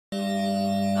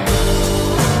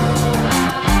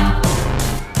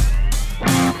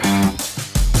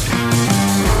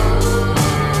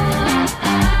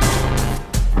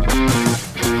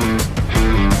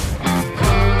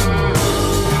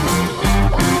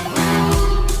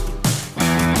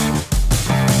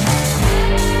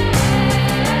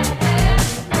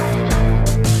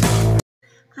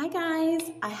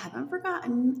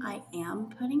I am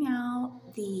putting out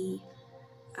the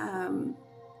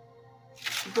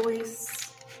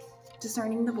voice,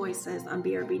 discerning the voices on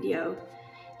BRBDO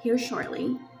here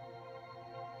shortly.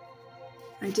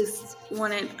 I just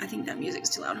wanted, I think that music's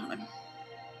too loud, hold on.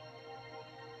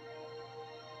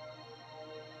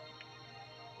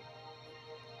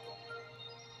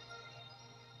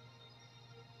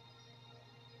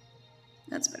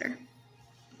 That's better.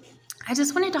 I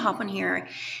just wanted to hop on here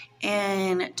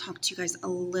and talk to you guys a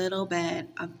little bit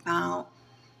about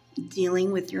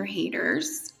dealing with your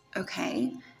haters,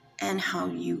 okay, and how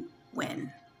you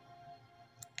win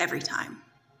every time.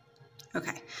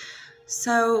 Okay,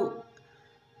 so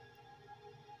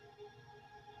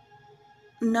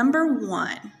number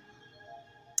one,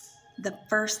 the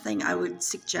first thing I would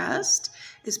suggest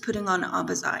is putting on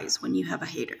Abba's eyes when you have a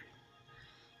hater.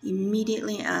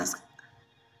 Immediately ask,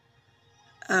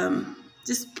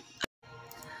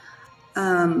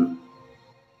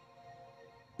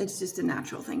 it's just a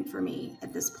natural thing for me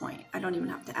at this point. I don't even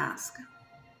have to ask,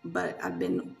 but I've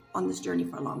been on this journey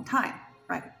for a long time,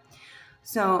 right?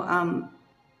 So,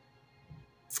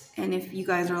 and if you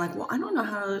guys are like, well, I don't know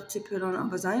how to put on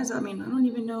Abba's eyes. I mean, I don't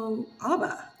even know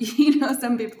Abba. You know,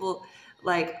 some people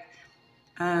like,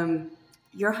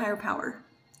 your higher power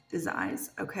is the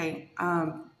eyes, okay?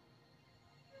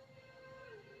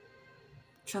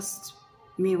 Trust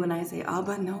me when I say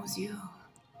Abba knows you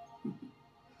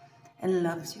and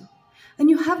loves you. And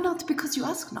you have not because you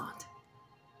ask not.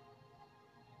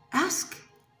 Ask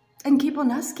and keep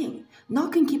on asking.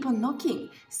 Knock and keep on knocking.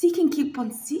 Seek and keep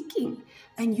on seeking.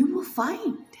 And you will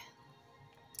find.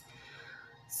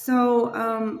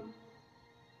 So,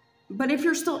 but if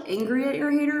you're still angry at your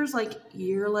haters, like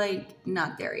you're like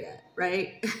not there yet,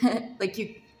 right? Like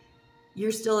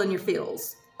you're still in your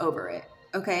feels over it,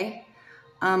 okay?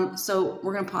 So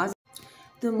we're going to pause.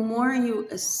 The more you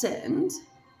ascend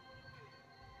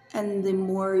and the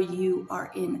more you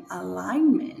are in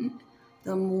alignment,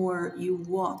 the more you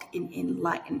walk in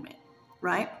enlightenment,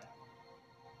 right?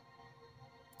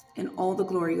 And all the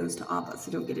glory goes to Abba, so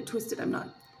don't get it twisted. I'm not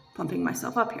pumping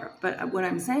myself up here. But what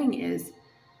I'm saying is,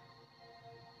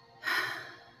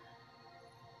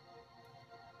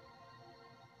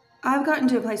 I've gotten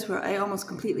to a place where I almost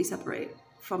completely separate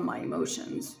from my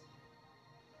emotions.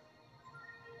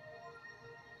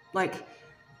 Like,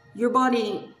 your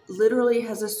body literally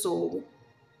has a soul,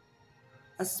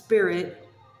 a spirit,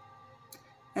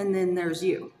 and then there's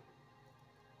you.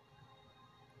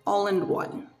 All in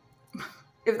one,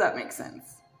 if that makes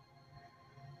sense.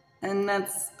 And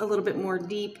that's a little bit more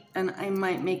deep, and I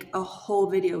might make a whole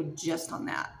video just on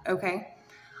that, okay?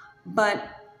 But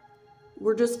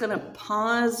we're just gonna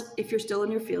pause if you're still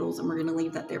in your feels, and we're gonna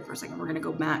leave that there for a second. We're gonna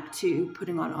go back to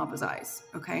putting on Abba's eyes,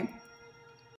 okay?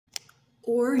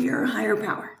 Or your higher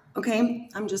power, okay?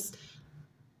 I'm just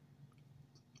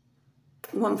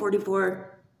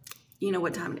 1:44, you know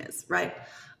what time it is, right?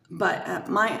 But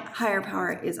my higher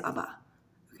power is Abba,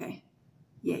 okay?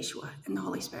 Yeshua and the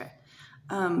Holy Spirit.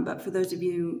 But for those of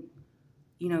you,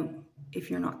 you know,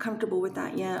 if you're not comfortable with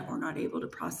that yet, or not able to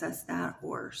process that,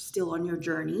 or still on your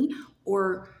journey,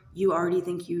 or you already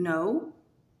think you know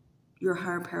your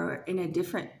higher power in a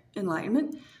different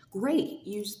enlightenment, great,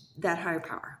 use that higher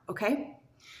power, okay?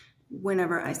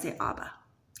 Whenever I say Abba,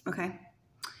 okay?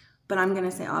 But I'm gonna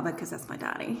say Abba because that's my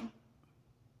daddy.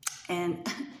 And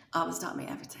Abba's taught me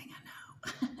everything I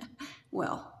know.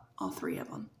 Well, all three of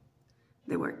them.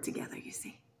 They work together, you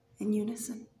see, in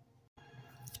unison.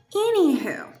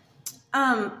 Anywho,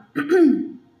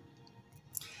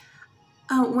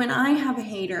 when I have a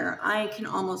hater, I can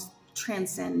almost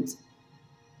transcend.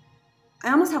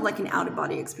 I almost have like an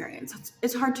out-of-body experience.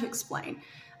 It's hard to explain.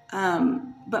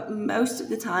 But most of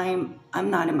the time, I'm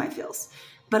not in my feels.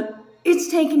 But it's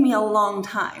taken me a long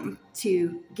time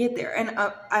to get there. And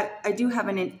I do have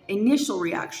an initial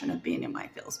reaction of being in my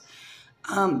feels.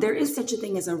 There is such a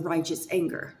thing as a righteous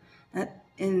anger.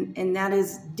 And that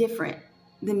is different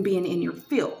than being in your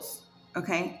feels,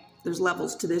 okay? There's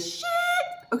levels to this shit.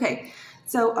 Okay,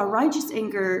 so a righteous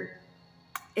anger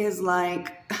is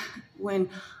like when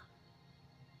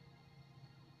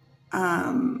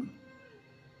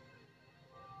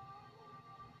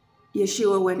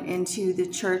Yeshua went into the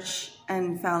church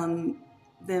and found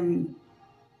them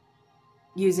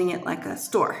using it like a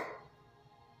store,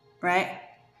 right?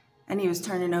 And he was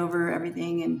turning over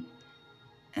everything,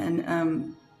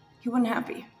 and he wasn't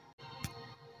happy.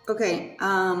 Okay,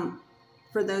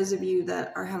 for those of you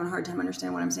that are having a hard time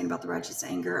understanding what I'm saying about the righteous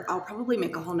anger, I'll probably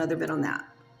make a whole nother bit on that,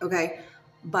 okay?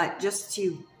 But just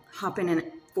to hop in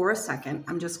it for a second,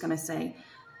 I'm just gonna say,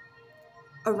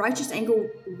 a righteous anger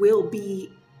will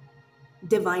be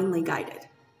divinely guided,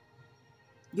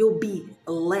 You'll be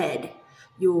led.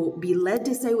 You'll be led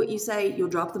to say what you say. You'll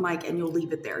drop the mic and you'll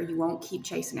leave it there. You won't keep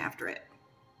chasing after it.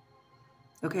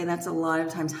 Okay, that's a lot of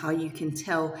times how you can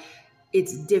tell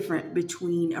it's different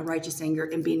between a righteous anger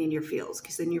and being in your feels,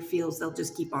 because in your feels, they'll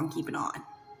just keep on keeping on,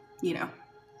 you know.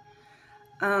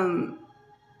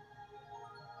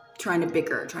 Trying to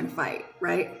bicker, trying to fight,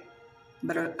 right?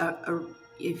 But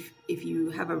if you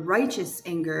have a righteous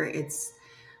anger, it's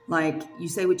like you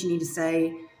say what you need to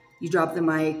say, you drop the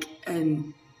mic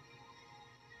and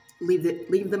leave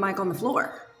the mic on the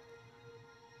floor.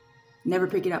 Never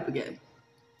pick it up again.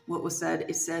 What was said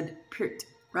is said, period,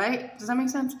 right? Does that make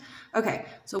sense? Okay,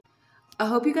 so I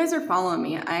hope you guys are following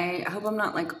me. I hope I'm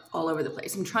not like all over the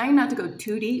place. I'm trying not to go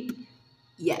too deep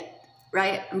yet,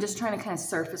 right? I'm just trying to kind of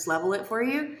surface level it for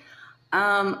you.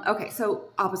 Okay,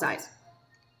 so opposite eyes.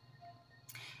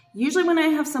 Usually when I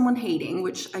have someone hating,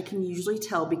 which I can usually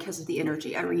tell because of the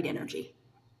energy, I read energy.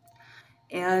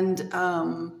 And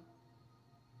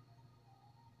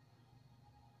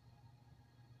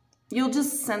you'll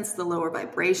just sense the lower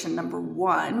vibration, number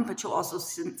one, but you'll also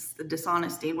sense the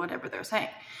dishonesty in whatever they're saying.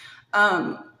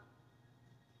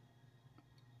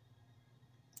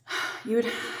 You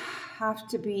would have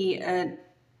to be at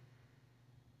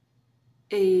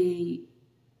a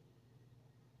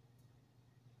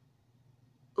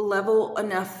level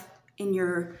enough in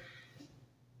your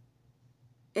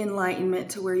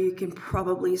enlightenment to where you can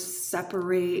probably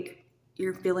separate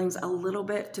your feelings a little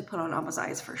bit to put on opposite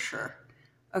eyes for sure.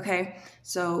 Okay,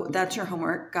 so that's your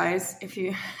homework, guys, if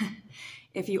you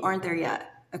if you aren't there yet,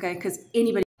 okay, because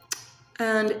anybody.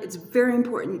 And it's very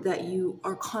important that you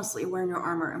are constantly wearing your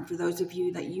armor. And for those of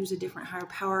you that use a different higher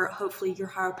power, hopefully your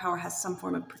higher power has some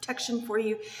form of protection for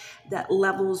you that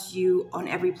levels you on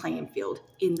every playing field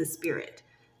in the spirit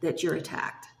that you're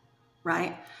attacked,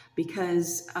 right?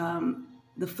 Because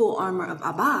the full armor of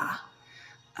Abba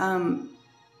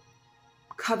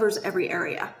covers every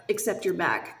area except your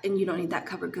back, and you don't need that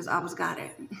covered because Abba's got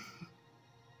it.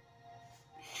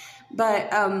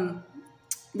 But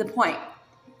the point,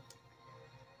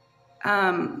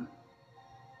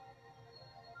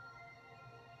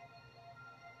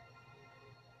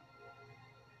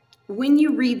 when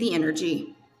you read the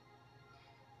energy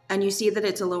and you see that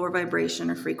it's a lower vibration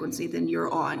or frequency than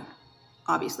you're on,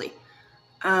 obviously.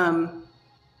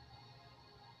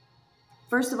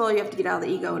 First of all, you have to get out of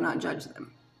the ego and not judge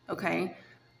them, okay?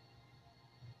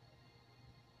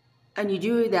 And you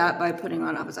do that by putting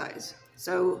on opposite eyes.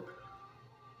 So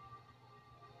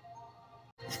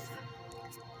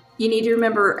you need to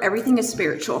remember everything is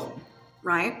spiritual,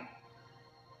 right?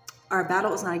 Our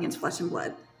battle is not against flesh and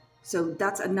blood. So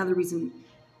that's another reason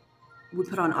we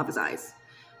put on opposite eyes,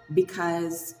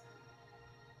 because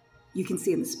you can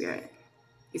see in the spirit,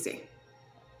 you see.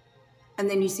 And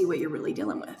then you see what you're really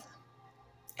dealing with.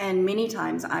 And many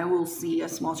times I will see a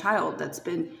small child that's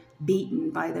been beaten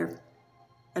by their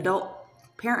adult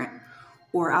parent,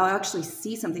 or I'll actually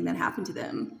see something that happened to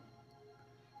them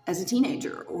as a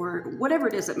teenager, or whatever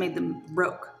it is that made them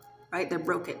broke, right? They're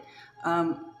broken,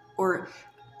 or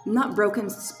not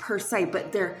broken per se,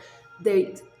 but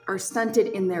they are stunted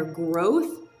in their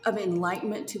growth of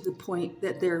enlightenment to the point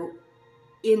that they're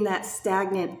in that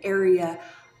stagnant area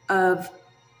of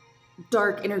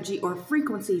dark energy or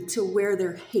frequency to where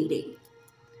they're hating,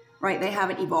 right? They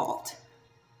haven't evolved.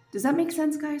 Does that make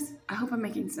sense, guys? I hope I'm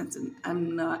making sense, and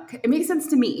I'm not. It makes sense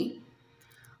to me,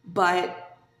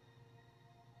 but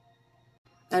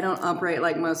I don't operate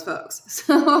like most folks.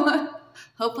 So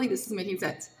hopefully this is making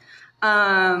sense.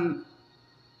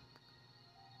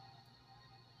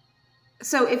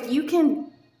 So if you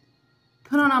can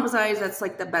put on opposite eyes, that's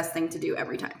like the best thing to do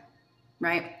every time,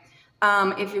 right?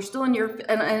 If you're still in your,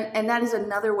 and that is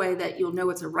another way that you'll know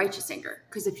it's a righteous anger.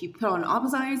 Because if you put on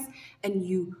opposite eyes and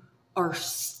you are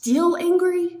still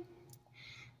angry,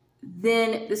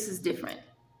 then this is different.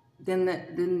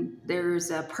 Then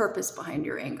there's a purpose behind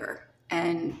your anger,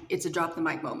 and it's a drop the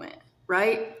mic moment,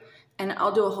 right? And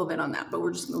I'll do a whole bit on that, but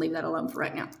we're just gonna leave that alone for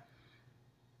right now.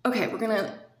 Okay, we're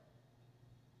gonna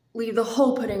leave the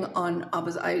whole putting on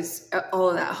opposite eyes, all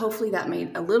of that. Hopefully that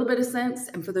made a little bit of sense.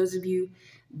 And for those of you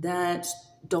that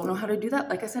don't know how to do that,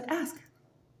 like I said, ask.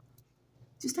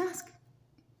 Just ask.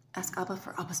 Ask Abba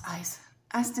for Abba's eyes.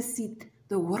 Ask to see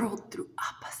the world through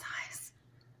Abba's eyes.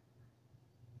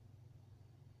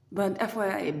 But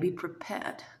FYI, be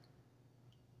prepared.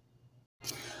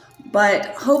 But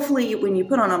hopefully when you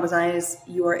put on Abba's eyes,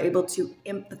 you are able to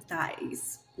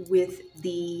empathize with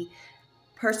the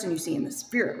person you see in the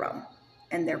spirit realm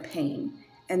and their pain.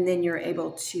 And then you're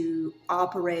able to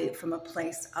operate from a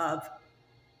place of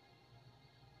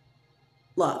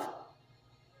love.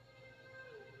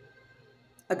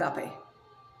 agape.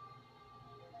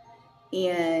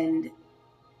 And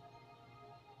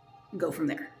go from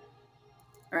there.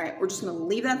 All right, we're just going to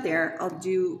leave that there. I'll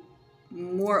do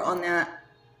more on that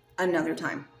another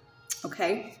time.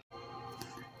 Okay?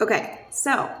 Okay,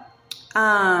 so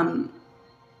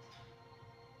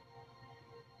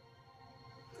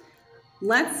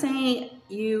let's say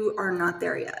you are not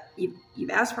there yet. You've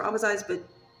asked for Abba's eyes, but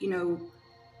you know,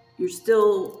 you're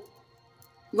still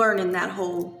learning that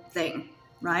whole thing,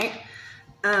 right?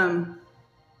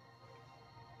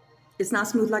 It's not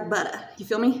smooth like butter. You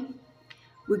feel me?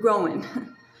 We're growing.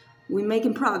 We're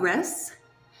making progress.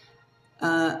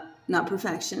 Not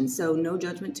perfection, so no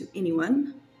judgment to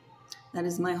anyone. That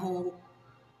is my whole,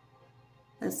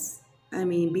 be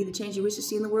the change you wish to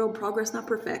see in the world. Progress, not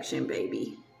perfection,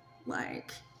 baby.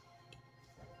 Like,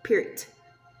 period.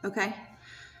 Okay?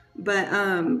 But,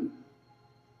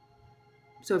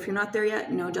 so if you're not there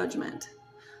yet, no judgment.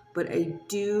 But I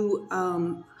do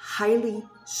highly,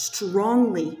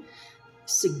 strongly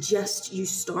suggest you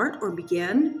start or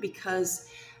begin, because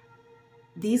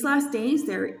these last days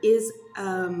there is,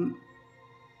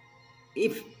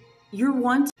 if you're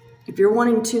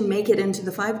wanting to make it into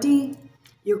the 5D,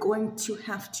 you're going to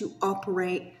have to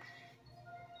operate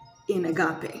in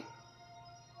agape,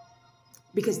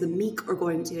 because the meek are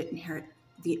going to inherit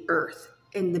the earth.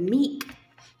 And the meek,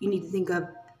 you need to think of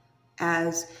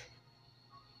as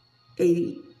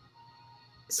a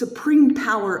supreme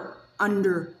power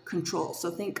under control.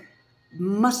 So think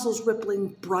muscles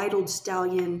rippling, bridled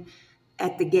stallion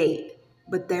at the gate,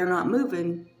 but they're not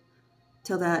moving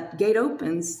till that gate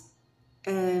opens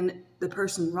and the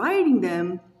person riding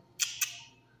them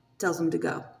tells them to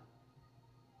go.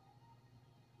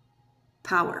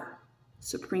 Power,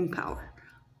 supreme power,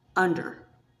 under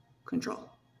control,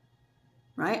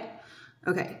 right?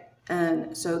 Okay,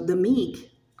 and so the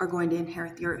meek are going to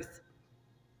inherit the earth,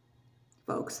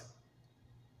 folks.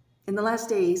 In the last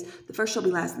days, the first shall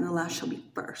be last and the last shall be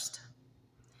first.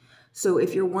 So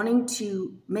if you're wanting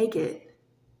to make it,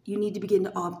 you need to begin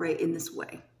to operate in this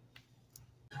way.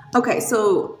 Okay,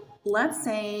 so let's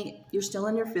say you're still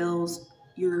in your feels,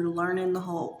 you're learning the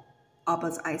whole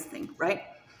Abba's eyes thing, right?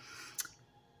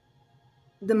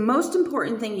 The most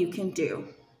important thing you can do,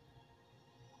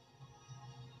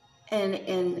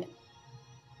 and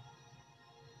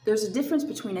there's a difference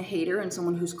between a hater and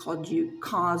someone who's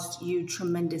caused you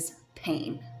tremendous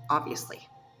pain, obviously,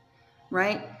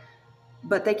 right?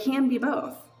 But they can be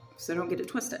both, so don't get it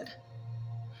twisted.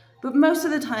 But most of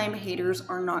the time, haters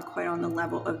are not quite on the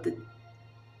level of the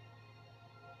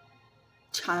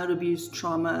child abuse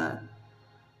trauma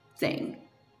thing,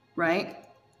 right?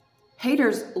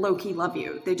 Haters low-key love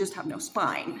you. They just have no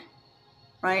spine,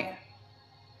 right?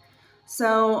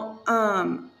 So,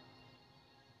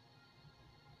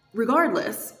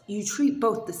 regardless, you treat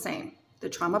both the same. The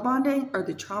trauma bonding, or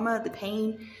the trauma, the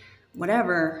pain,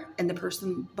 whatever, and the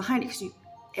person behind it,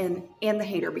 and the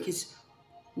hater, because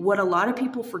what a lot of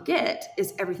people forget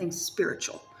is everything's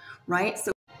spiritual, right?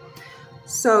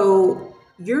 So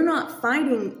you're not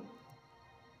fighting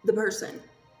the person.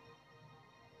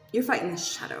 You're fighting the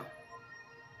shadow.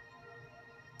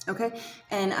 Okay?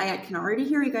 And I can already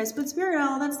hear you guys, but Spirit,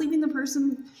 that's leaving the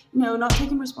person, not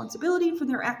taking responsibility for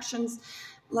their actions,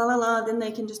 la la la, then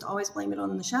they can just always blame it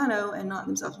on the shadow and not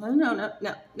themselves. No.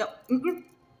 Mm-mm.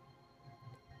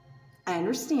 I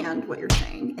understand what you're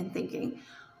saying and thinking,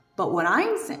 but what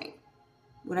I'm saying,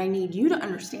 what I need you to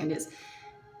understand is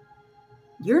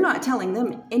you're not telling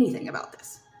them anything about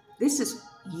this. This is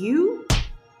you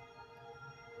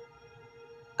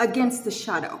against the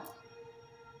shadow.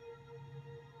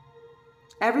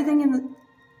 Everything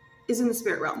is in the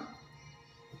spirit realm.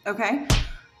 Okay?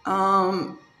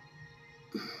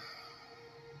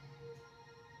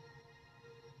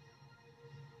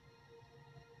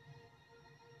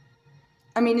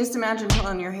 Just imagine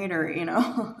telling your hater,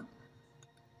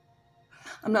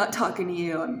 I'm not talking to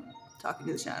you, I'm talking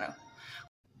to the shadow.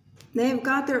 They've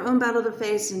got their own battle to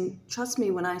face, and trust me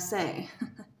when I say,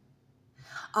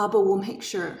 Abba will make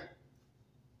sure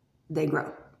they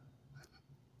grow.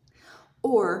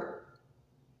 Or,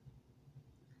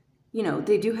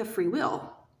 they do have free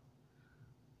will.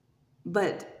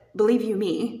 But believe you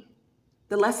me,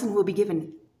 the lesson will be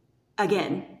given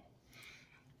again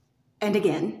and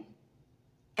again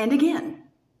and again.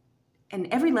 And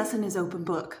every lesson is open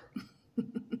book.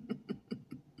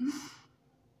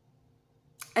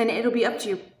 And it'll be up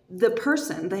to the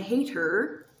person, the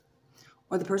hater,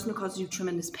 or the person who causes you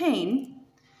tremendous pain,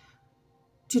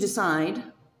 to decide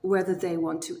whether they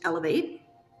want to elevate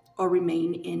or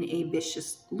remain in a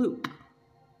vicious loop,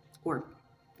 or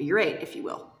figure eight, if you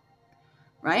will,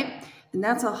 right? And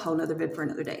that's a whole nother vid for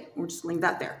another day. We're just leave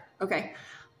that there. Okay.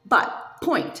 But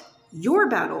point, your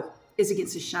battle is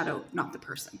against the shadow, not the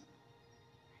person.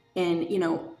 And, you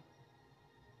know,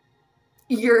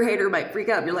 your hater might freak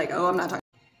out. You're like, oh, I'm not talking.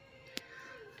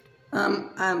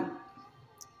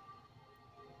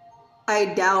 I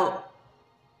doubt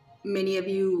many of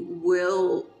you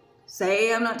will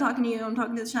say, I'm not talking to you, I'm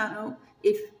talking to the shadow.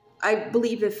 I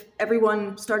believe if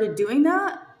everyone started doing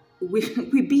that,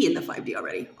 we'd be in the 5D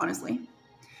already, honestly.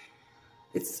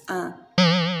 It's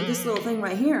this little thing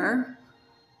right here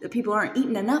that people aren't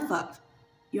eating enough of.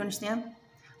 You understand?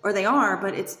 Or they are,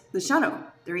 but it's the shadow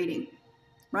they're eating,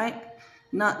 right?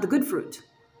 Not the good fruit.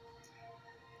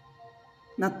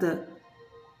 Not the,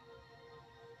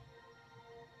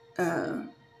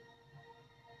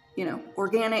 you know,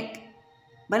 organic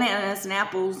bananas and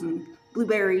apples and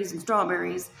blueberries and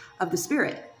strawberries of the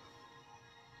spirit.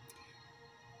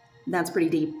 That's pretty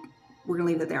deep. We're gonna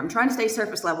leave that there. I'm trying to stay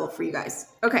surface level for you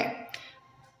guys. Okay.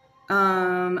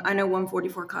 I know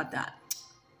 144 caught that.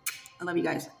 I love you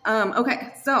guys.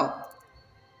 Okay, so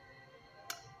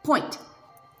point.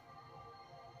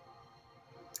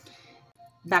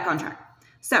 Back on track.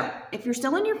 So if you're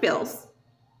still in your feels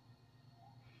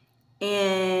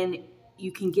and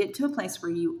you can get to a place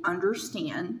where you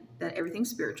understand that everything's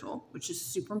spiritual, which is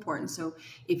super important. So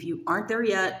if you aren't there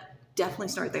yet, definitely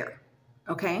start there.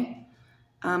 Okay.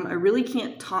 I really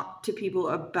can't talk to people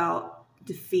about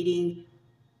defeating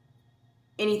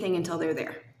anything until they're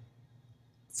there.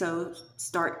 So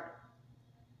start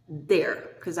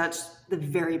there, because that's the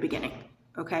very beginning.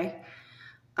 Okay.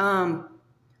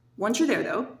 Once you're there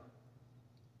though,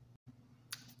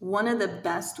 one of the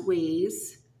best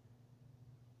ways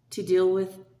to deal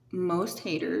with most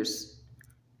haters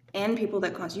and people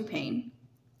that cause you pain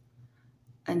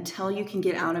until you can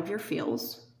get out of your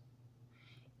feels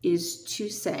is to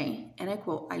say, and I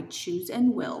quote, I choose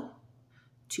and will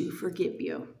to forgive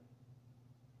you,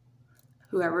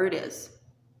 whoever it is,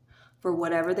 for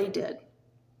whatever they did.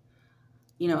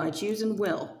 You know, I choose and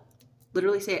will.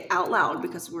 Literally say it out loud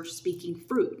because we're speaking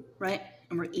fruit, right?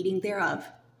 And we're eating thereof.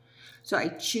 So I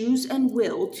choose and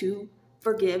will to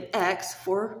forgive X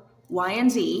for Y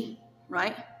and Z,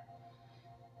 right?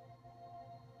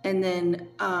 And then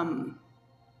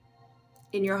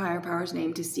in your higher power's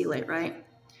name to seal it, right?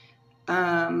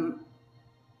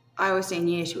 I was saying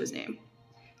Yeshua's name.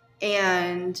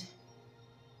 And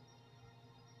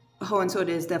so it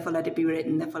is, therefore let it be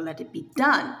written, therefore let it be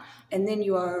done. And then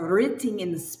you are written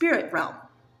in the spirit realm.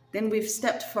 Then we've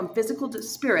stepped from physical to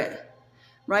spirit,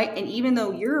 right? And even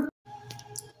though your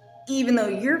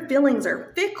feelings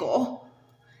are fickle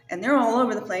and they're all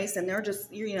over the place and they're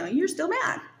just, you know, you're still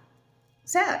mad,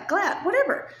 sad, glad,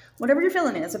 whatever your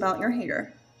feeling is about your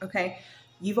hater, okay?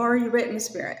 You've already written the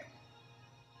spirit.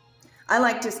 I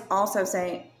like to also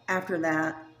say after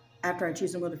that, after I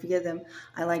choose and will to forgive them,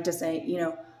 I like to say, you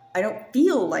know, I don't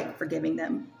feel like forgiving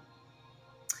them,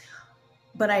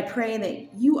 but I pray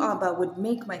that you, Abba, would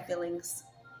make my feelings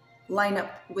line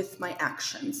up with my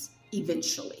actions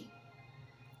eventually.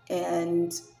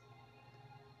 And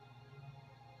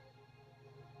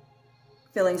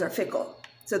feelings are fickle,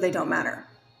 so they don't matter.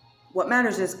 What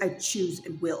matters is I choose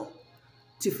and will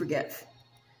to forgive.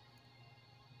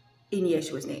 In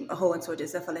Yeshua's name. And so it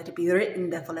is, therefore let it be written,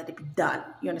 therefore let it be done.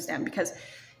 You understand? Because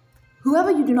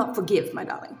whoever you do not forgive, my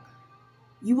darling,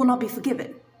 you will not be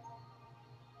forgiven.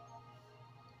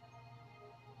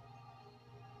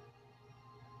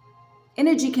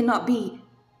 Energy cannot be,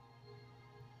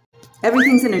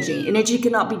 everything's energy. Energy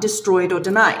cannot be destroyed or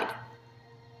denied.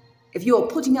 If you are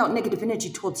putting out negative energy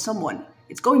towards someone,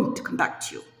 it's going to come back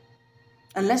to you.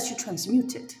 Unless you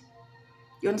transmute it.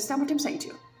 You understand what I'm saying to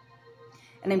you?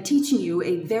 And I'm teaching you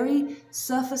a very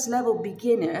surface level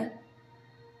beginner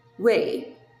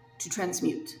way to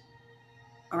transmute.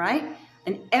 All right?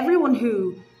 And everyone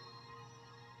who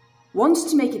wants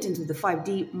to make it into the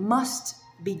 5D must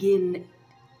begin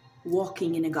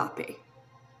walking in agape.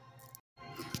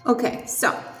 Okay,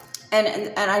 so,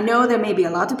 and I know there may be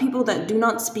a lot of people that do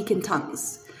not speak in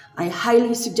tongues. I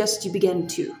highly suggest you begin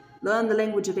to learn the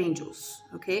language of angels,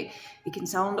 okay? It can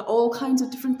sound all kinds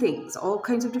of different things, all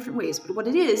kinds of different ways. But what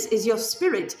it is your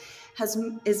spirit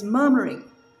is murmuring,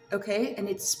 okay? And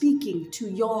it's speaking to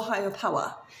your higher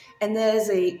power. And there's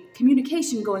a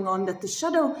communication going on that the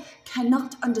shadow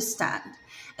cannot understand.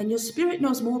 And your spirit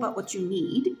knows more about what you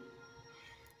need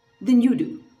than you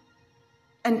do.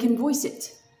 And can voice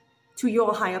it to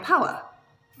your higher power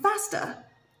faster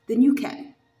than you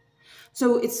can.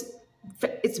 So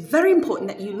it's very important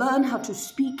that you learn how to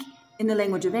speak in the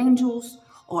language of angels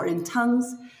or in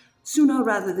tongues sooner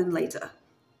rather than later.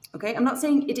 Okay, I'm not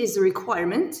saying it is a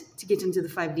requirement to get into the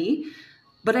 5D,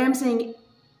 but I am saying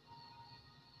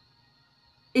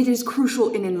it is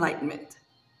crucial in enlightenment,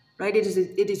 right?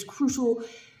 It is crucial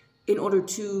in order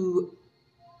to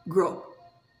grow.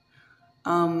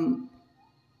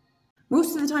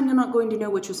 Most of the time, you're not going to know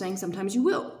what you're saying. Sometimes you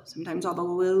will. Sometimes Abba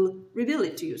will reveal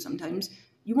it to you. Sometimes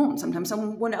you won't. Sometimes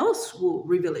someone else will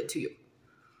reveal it to you.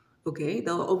 Okay,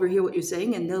 they'll overhear what you're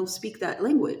saying and they'll speak that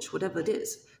language, whatever it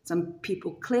is. Some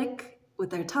people click with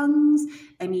their tongues.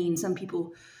 I mean, some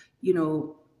people,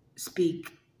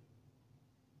 speak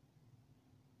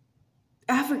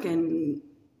African,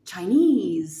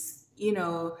 Chinese,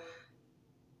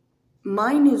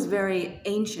 Mine is very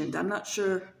ancient. I'm not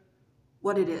sure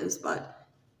what it is, but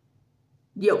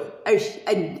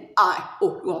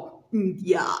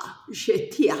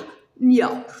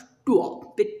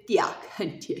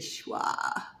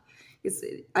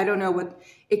I don't know what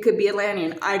it could be.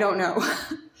 Atlantean. I don't know.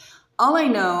 All I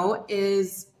know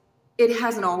is it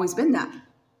hasn't always been that.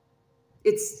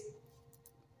 It's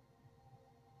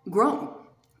grown,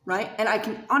 right? And I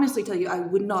can honestly tell you, I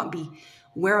would not be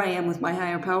where I am with my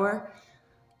higher power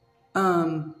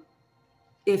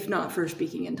if not for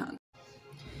speaking in tongues.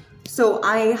 So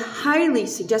I highly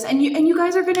suggest, and you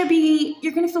guys are gonna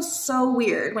feel so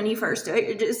weird when you first do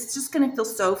it. It's just gonna feel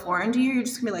so foreign to you. You're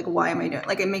just gonna be like, why am I doing it?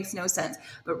 Like, it makes no sense.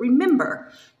 But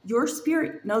remember, your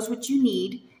spirit knows what you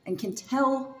need and can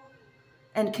tell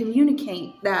and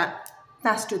communicate that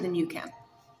faster than you can.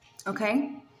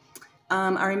 Okay?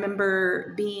 I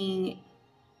remember being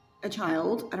a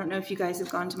child. I don't know if you guys have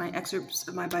gone to my excerpts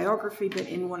of my biography, but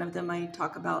in one of them I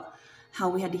talk about how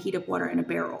we had to heat up water in a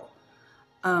barrel.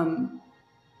 And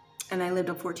I lived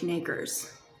on 14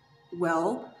 acres.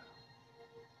 Well,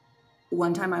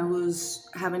 one time I was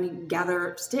having to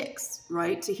gather sticks,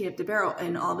 right, to heat up the barrel.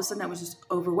 And all of a sudden I was just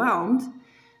overwhelmed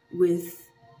with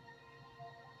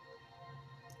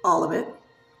all of it.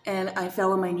 And I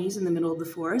fell on my knees in the middle of the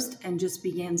forest and just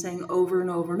began saying over and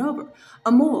over and over,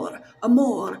 amor,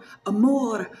 amor,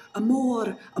 amor,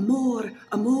 amor, amor,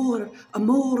 amor,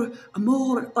 amor,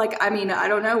 amor. Like, I mean, I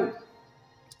don't know.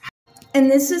 And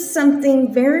this is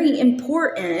something very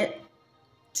important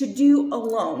to do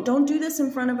alone. Don't do this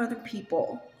in front of other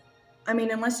people. I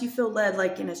mean, unless you feel led,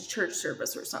 like in a church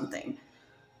service or something,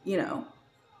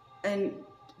 And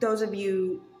those of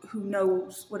you who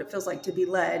knows what it feels like to be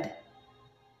led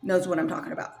knows what I'm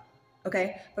talking about,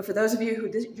 okay? But for those of you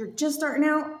who you're just starting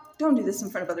out, don't do this in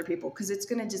front of other people because it's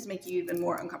gonna just make you even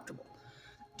more uncomfortable.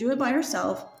 Do it by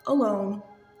yourself, alone,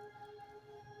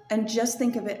 and just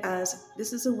think of it as,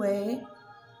 this is a way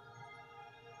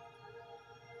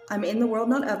I'm in the world,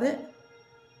 not of it,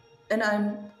 and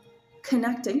I'm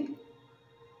connecting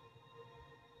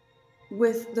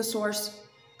with the source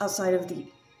outside of the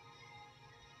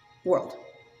world,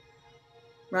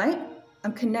 right?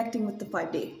 I'm connecting with the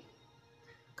 5D,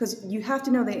 because you have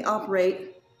to know they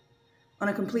operate on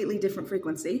a completely different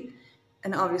frequency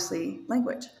and obviously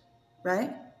language,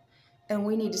 right? And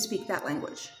we need to speak that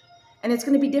language. And it's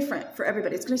going to be different for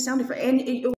everybody. It's going to sound different.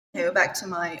 And back to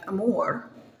my amor,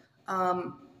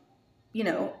 come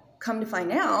to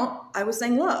find out, I was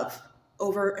saying love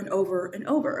over and over and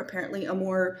over. Apparently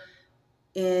amor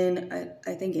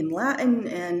I think in Latin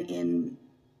and in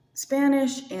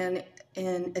Spanish and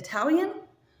in Italian,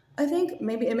 I think, it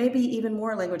may be even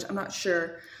more language, I'm not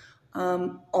sure,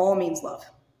 all means love.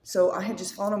 So I had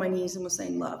just fallen on my knees and was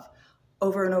saying love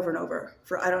over and over and over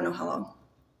for I don't know how long.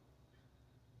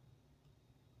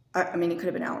 I mean, it could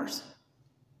have been hours.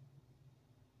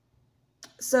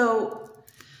 So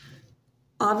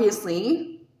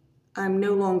obviously, I'm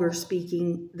no longer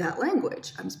speaking that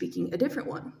language. I'm speaking a different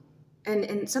one.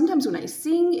 And sometimes when I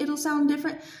sing, it'll sound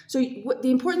different. So the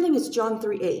important thing is John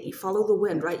 3:8. You follow the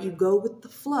wind, right? You go with the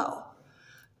flow.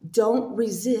 Don't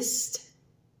resist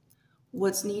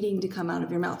what's needing to come out of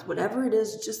your mouth. Whatever it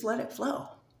is, just let it flow.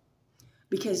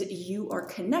 Because you are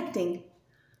connecting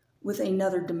with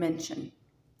another dimension,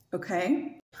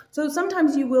 okay? So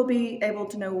sometimes you will be able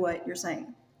to know what you're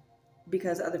saying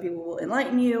because other people will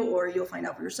enlighten you or you'll find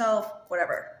out for yourself,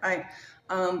 whatever, right?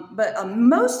 But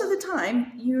most of the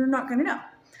time, you're not going to know.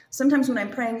 Sometimes when I'm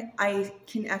praying, I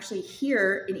can actually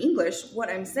hear in English what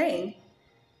I'm saying,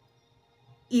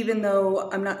 even though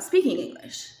I'm not speaking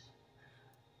English.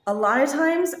 A lot of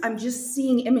times, I'm just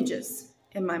seeing images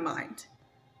in my mind.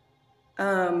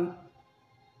 The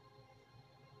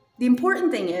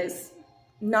important thing is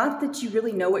not that you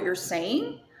really know what you're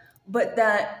saying, but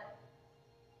that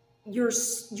you're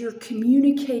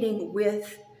communicating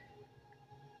with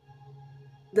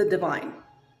the divine,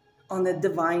 on the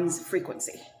divine's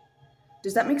frequency.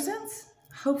 Does that make sense?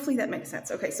 Hopefully that makes sense.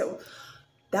 Okay, so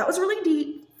That was really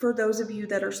deep for those of you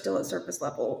that are still at surface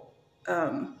level.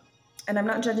 And I'm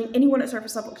not judging anyone at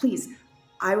surface level. Please,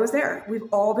 I was there. We've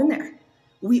all been there.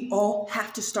 We all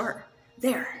have to start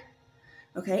there.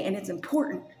 Okay? And it's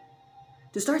important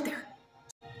to start there.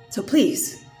 So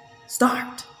please,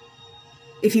 start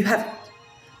if you haven't.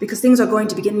 Because things are going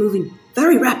to begin moving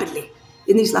very rapidly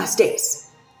in these last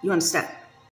days. You understand?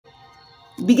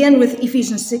 Begin with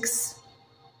Ephesians 6.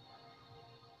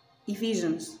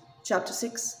 Ephesians chapter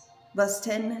 6, verse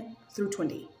 10 through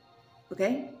 20.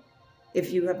 Okay?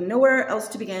 If you have nowhere else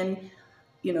to begin,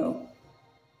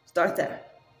 start there.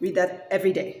 Read that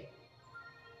every day.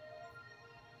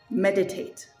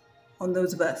 Meditate on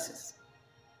those verses.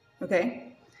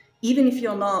 Okay? Even if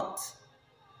you're not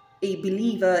a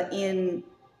believer in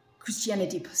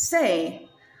Christianity per se,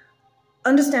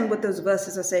 understand what those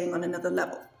verses are saying on another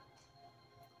level.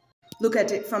 Look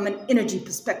at it from an energy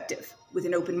perspective with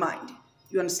an open mind.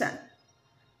 You understand?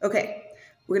 Okay,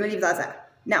 we're going to leave that as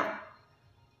that. Now,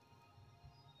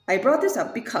 I brought this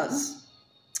up because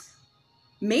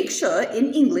make sure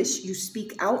in English you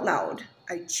speak out loud.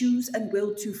 I choose and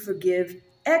will to forgive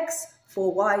X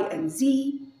for Y and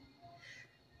Z.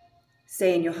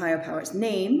 Say in your higher power's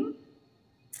name.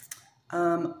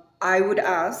 I would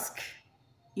ask,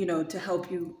 to help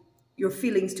your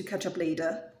feelings to catch up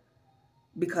later,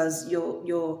 because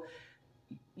you're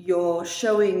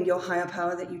showing your higher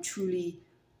power that you truly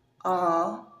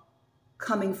are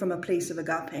coming from a place of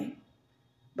agape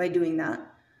by doing that.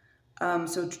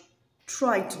 So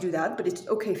try to do that, but it's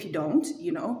okay if you don't,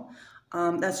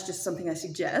 that's just something I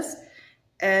suggest.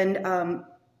 And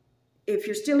if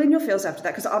you're still in your feels after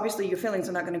that, because obviously your feelings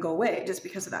are not going to go away just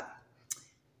because of that,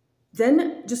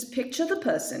 then just picture the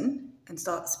person and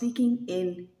start speaking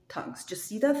in tongues. Just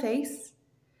see their face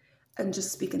and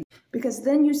just speak in, because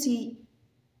then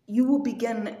you will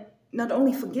begin not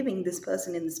only forgiving this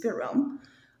person in the spirit realm,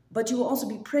 but you will also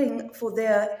be praying for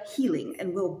their healing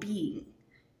and well-being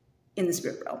in the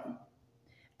spirit realm.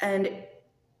 And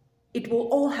it will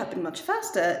all happen much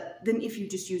faster than if you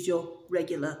just use your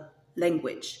regular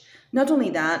language. Not only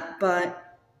that,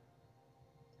 but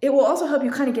it will also help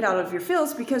you kind of get out of your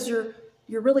feels, because you're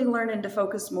really learning to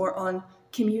focus more on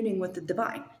communing with the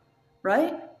divine,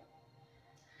 right?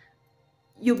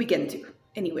 You'll begin to,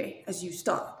 anyway, as you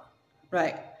start,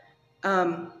 right?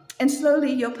 And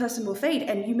slowly your person will fade,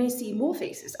 and you may see more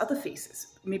faces, other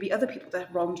faces, maybe other people that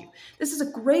have wronged you. This is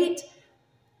a great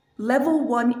level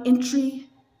 1 entry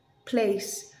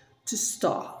place to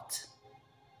start,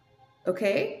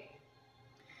 okay?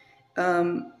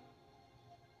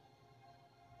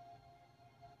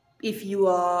 If you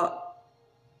are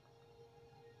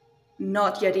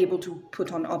not yet able to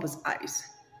put on Abba's eyes.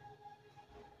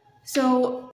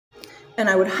 So, and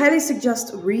I would highly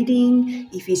suggest reading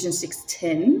Ephesians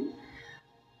 6:10,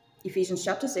 Ephesians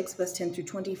chapter 6, verse 10 through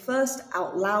 20, first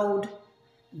out loud,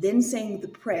 then saying the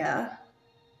prayer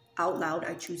out loud,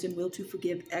 I choose and will to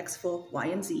forgive X for Y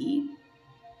and Z,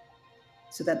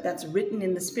 so that that's written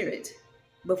in the spirit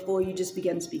before you just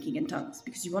begin speaking in tongues,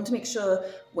 because you want to make sure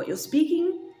what you're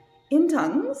speaking in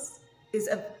tongues is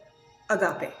of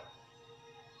agape,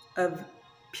 of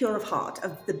pure of heart,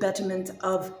 of the betterment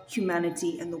of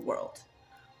humanity and the world,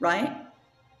 right?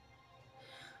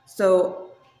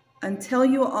 So until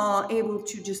you are able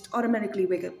to just automatically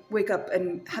wake up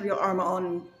and have your armor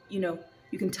on, you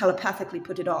can telepathically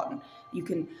put it on. You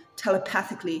can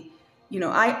telepathically,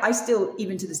 I still,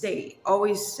 even to this day,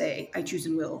 always say, I choose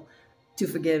and will to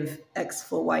forgive X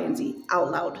for Y and Z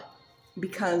out loud,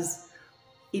 because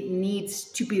it needs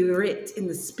to be writ in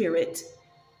the spirit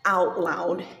out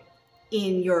loud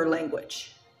in your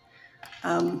language.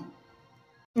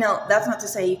 Now, that's not to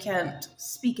say you can't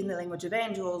speak in the language of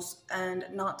angels and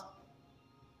not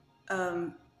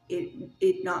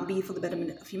it not be for the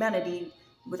betterment of humanity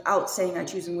without saying I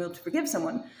choose and will to forgive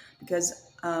someone,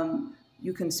 because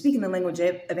you can speak in the language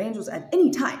of angels at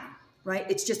any time, right?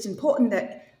 It's just important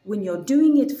that when you're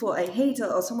doing it for a hater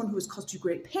or someone who has caused you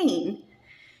great pain,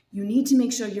 you need to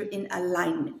make sure you're in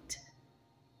alignment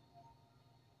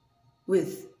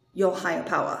with your higher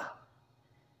power,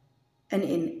 and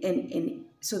in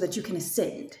so that you can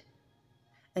ascend,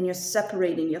 and you're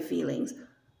separating your feelings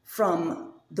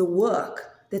from the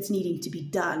work that's needing to be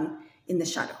done in the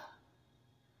shadow.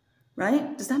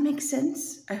 Right? Does that make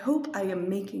sense? I hope I am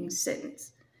making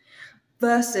sense.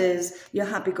 Versus you're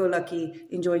happy-go-lucky,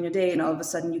 enjoying your day, and all of a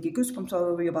sudden you get goosebumps all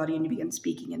over your body and you begin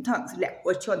speaking in tongues.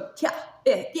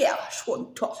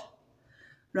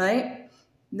 Right?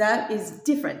 That is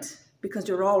different, because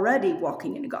you're already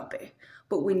walking in agape.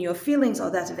 But when your feelings are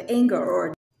that of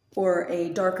anger or a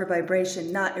darker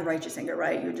vibration, not a righteous anger,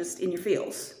 right? You're just in your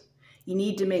feels. You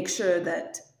need to make sure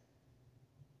that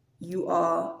you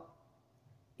are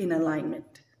in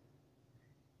alignment.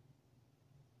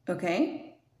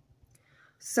 Okay?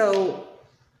 So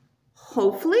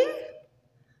hopefully,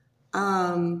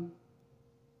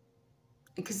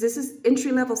 because this is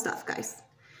entry-level stuff, guys.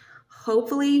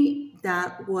 Hopefully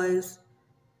that was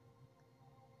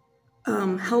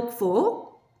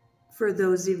helpful for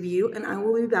those of you, and I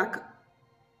will be back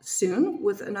soon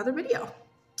with another video.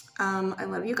 I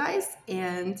love you guys,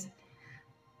 and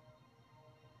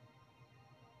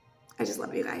I just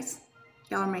love you guys.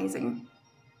 Y'all are amazing.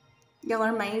 Y'all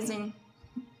are amazing.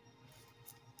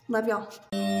 Love y'all.